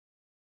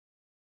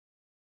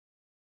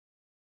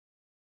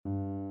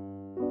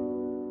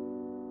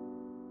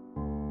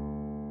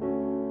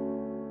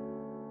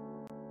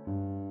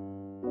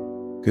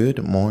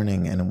Good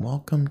morning and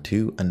welcome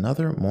to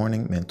another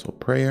morning mental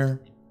prayer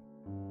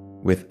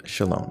with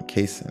Shalom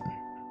Kaysen.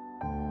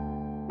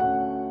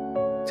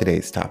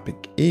 Today's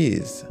topic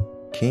is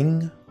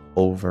King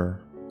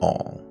over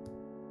all.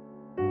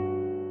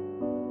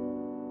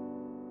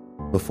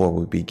 Before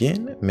we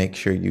begin, make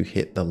sure you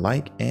hit the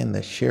like and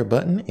the share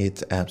button.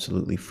 It's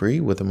absolutely free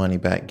with a money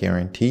back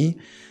guarantee.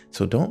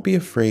 So don't be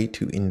afraid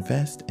to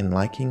invest in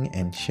liking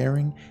and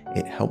sharing.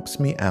 It helps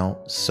me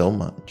out so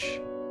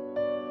much.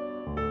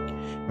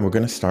 And we're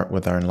going to start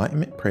with our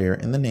enlightenment prayer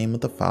in the name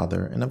of the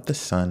Father, and of the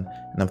Son,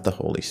 and of the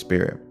Holy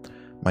Spirit.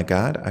 My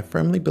God, I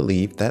firmly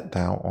believe that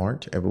Thou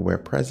art everywhere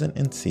present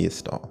and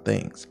seest all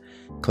things.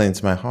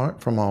 Cleanse my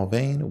heart from all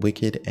vain,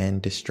 wicked,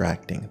 and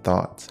distracting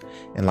thoughts.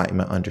 Enlighten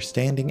my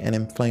understanding and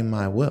inflame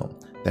my will,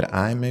 that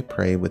I may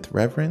pray with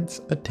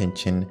reverence,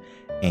 attention,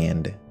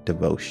 and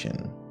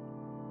devotion.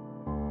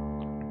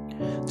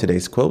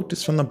 Today's quote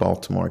is from the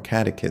Baltimore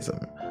Catechism.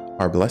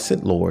 Our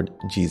blessed Lord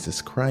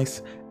Jesus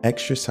Christ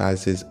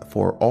exercises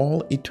for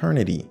all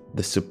eternity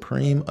the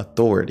supreme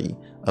authority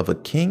of a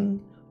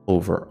king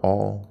over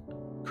all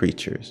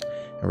creatures.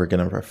 And we're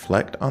going to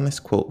reflect on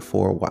this quote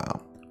for a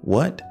while.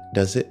 What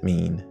does it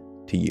mean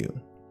to you?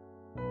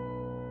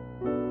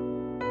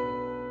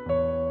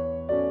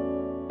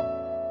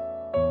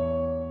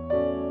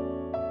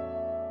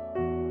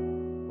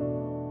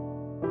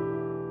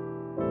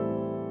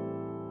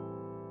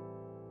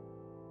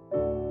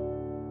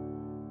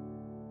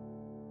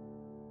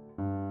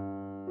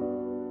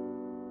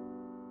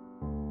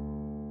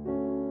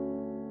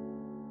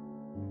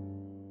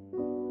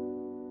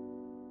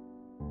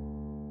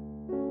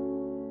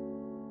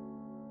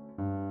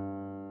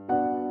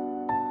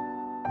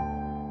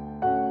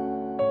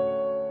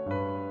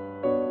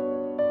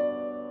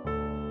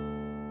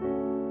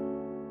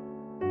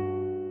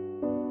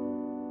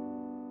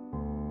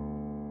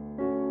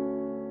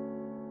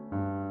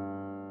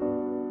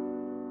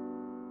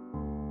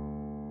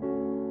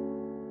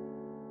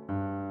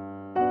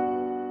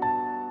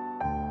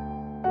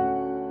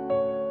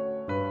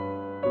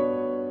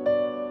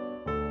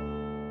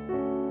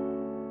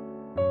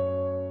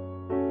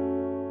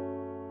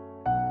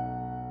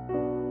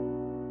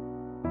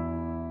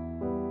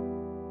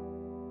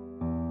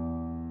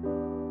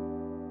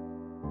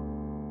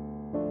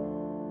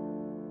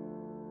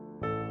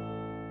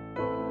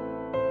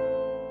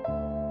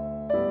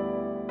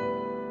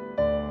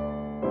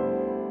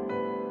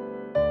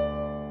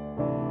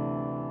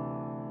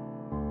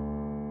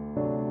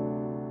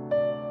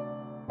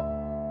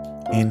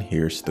 And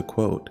here's the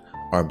quote.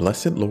 Our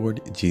blessed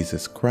Lord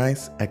Jesus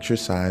Christ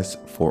exercised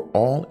for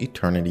all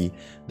eternity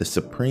the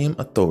supreme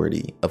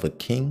authority of a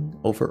king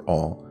over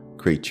all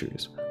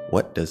creatures.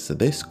 What does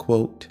this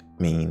quote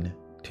mean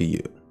to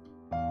you?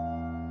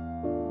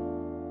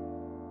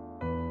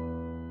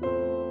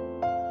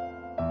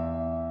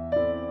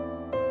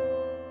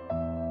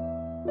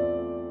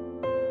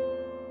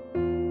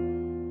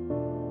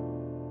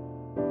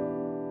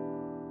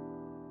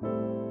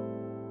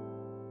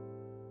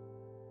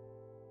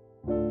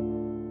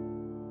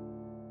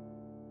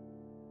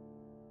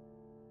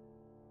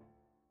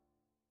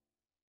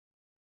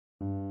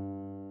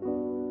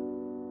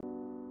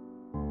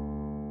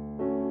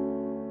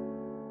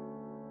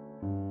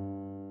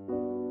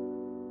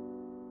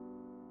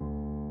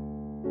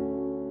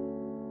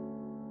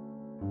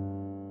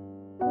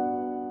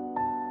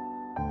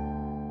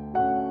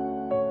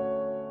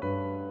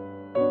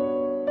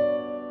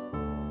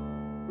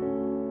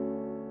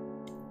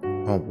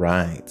 All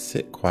right,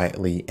 sit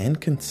quietly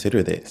and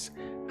consider this.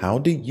 How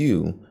do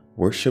you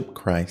worship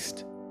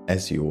Christ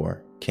as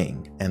your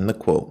King? And the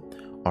quote,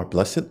 our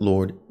blessed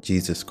Lord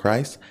Jesus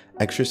Christ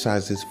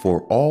exercises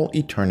for all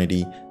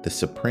eternity the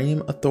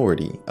supreme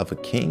authority of a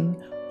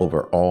king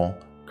over all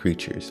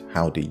creatures.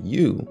 How do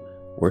you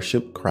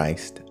worship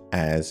Christ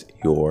as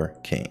your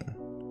King?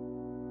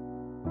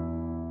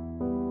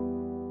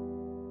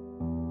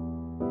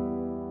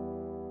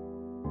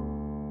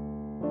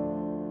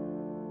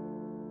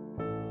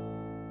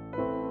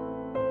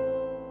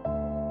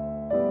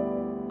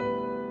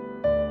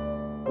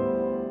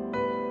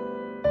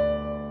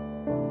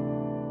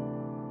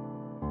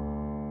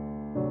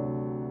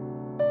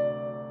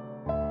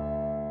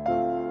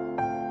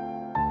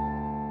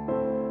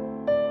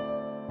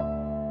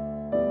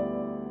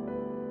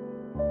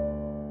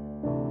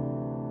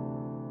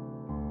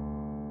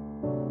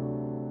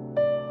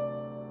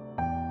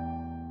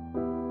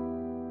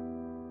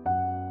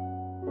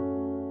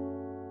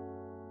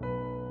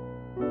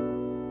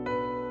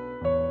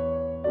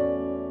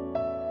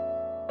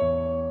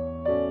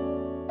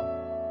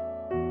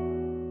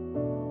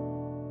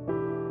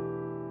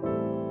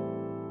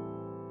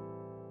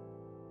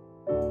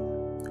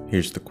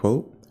 Here's the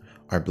quote.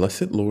 Our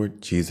blessed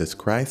Lord Jesus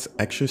Christ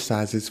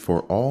exercises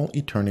for all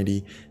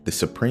eternity the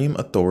supreme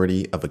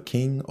authority of a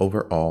king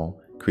over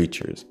all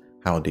creatures.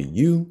 How do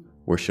you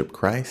worship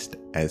Christ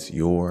as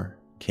your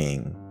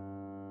King?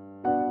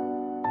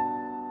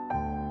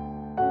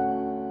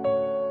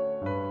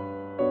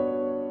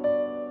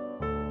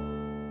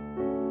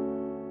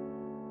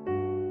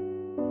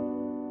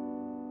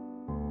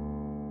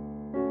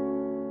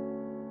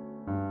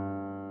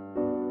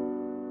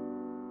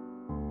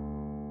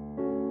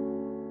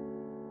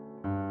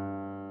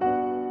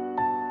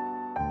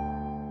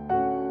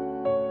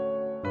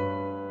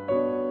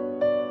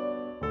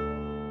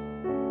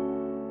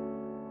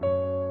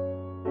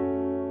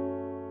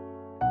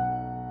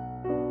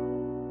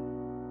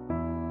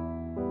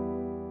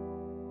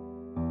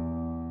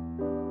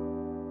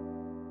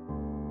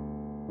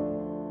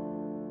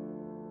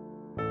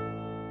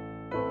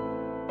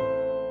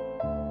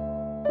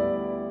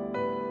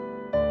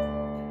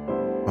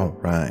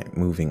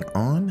 moving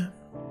on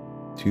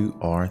to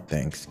our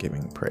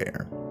Thanksgiving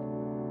prayer.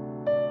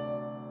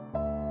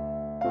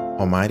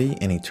 Almighty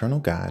and eternal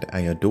God, I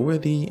adore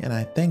thee and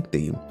I thank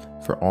thee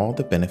for all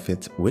the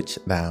benefits which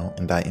thou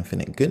in thy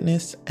infinite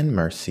goodness and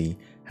mercy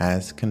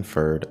has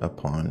conferred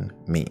upon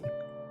me.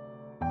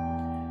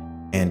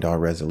 And our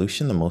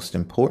resolution, the most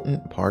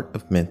important part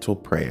of mental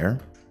prayer.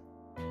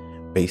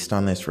 Based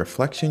on this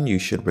reflection, you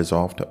should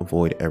resolve to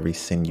avoid every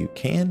sin you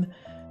can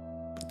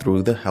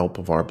through the help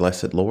of our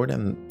blessed Lord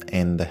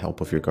and the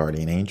help of your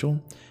guardian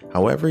angel.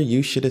 However,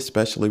 you should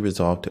especially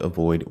resolve to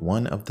avoid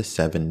one of the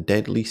 7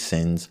 deadly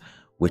sins,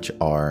 which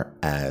are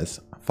as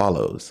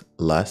follows: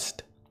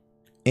 lust,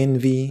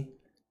 envy,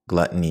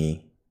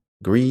 gluttony,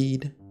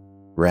 greed,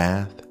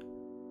 wrath,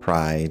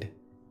 pride,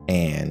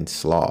 and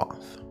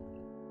sloth.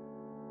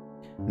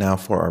 Now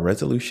for our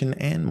resolution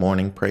and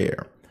morning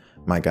prayer.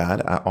 My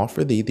God, I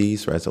offer thee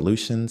these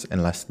resolutions,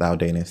 unless thou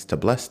deignest to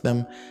bless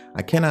them,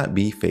 I cannot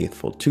be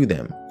faithful to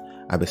them.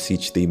 I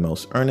beseech thee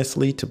most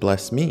earnestly to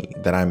bless me,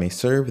 that I may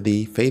serve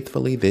thee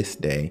faithfully this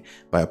day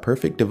by a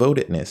perfect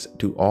devotedness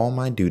to all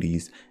my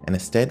duties and a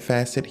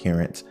steadfast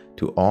adherence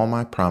to all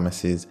my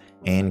promises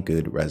and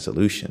good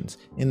resolutions.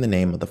 In the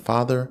name of the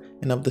Father,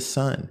 and of the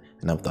Son,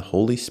 and of the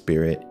Holy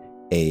Spirit.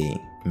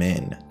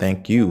 Amen.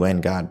 Thank you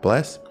and God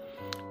bless.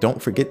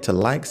 Don't forget to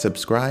like,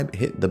 subscribe,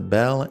 hit the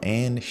bell,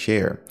 and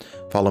share.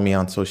 Follow me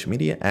on social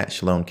media at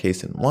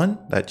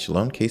ShalomKaysen1. That's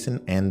Shalom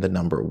Kaysen and the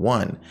number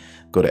 1.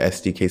 Go to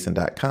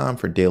sdkaysen.com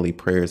for daily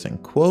prayers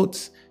and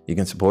quotes. You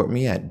can support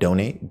me at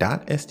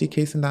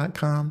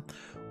donate.sdkaysen.com,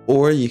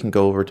 or you can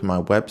go over to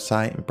my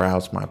website and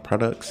browse my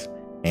products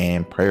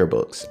and prayer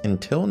books.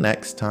 Until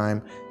next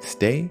time,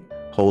 stay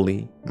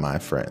holy, my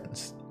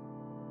friends.